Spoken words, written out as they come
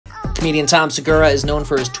Comedian Tom Segura is known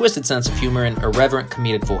for his twisted sense of humor and irreverent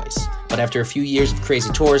comedic voice. But after a few years of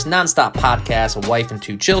crazy tours, nonstop podcasts, a wife, and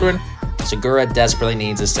 2 children, Segura desperately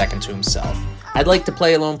needs a second to himself. I'd Like to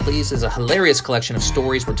Play Alone, Please is a hilarious collection of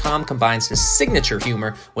stories where Tom combines his signature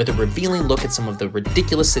humor with a revealing look at some of the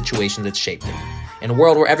ridiculous situations that shaped him. In a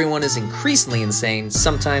world where everyone is increasingly insane,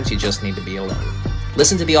 sometimes you just need to be alone.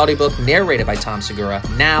 Listen to the audiobook narrated by Tom Segura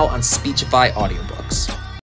now on Speechify Audiobooks.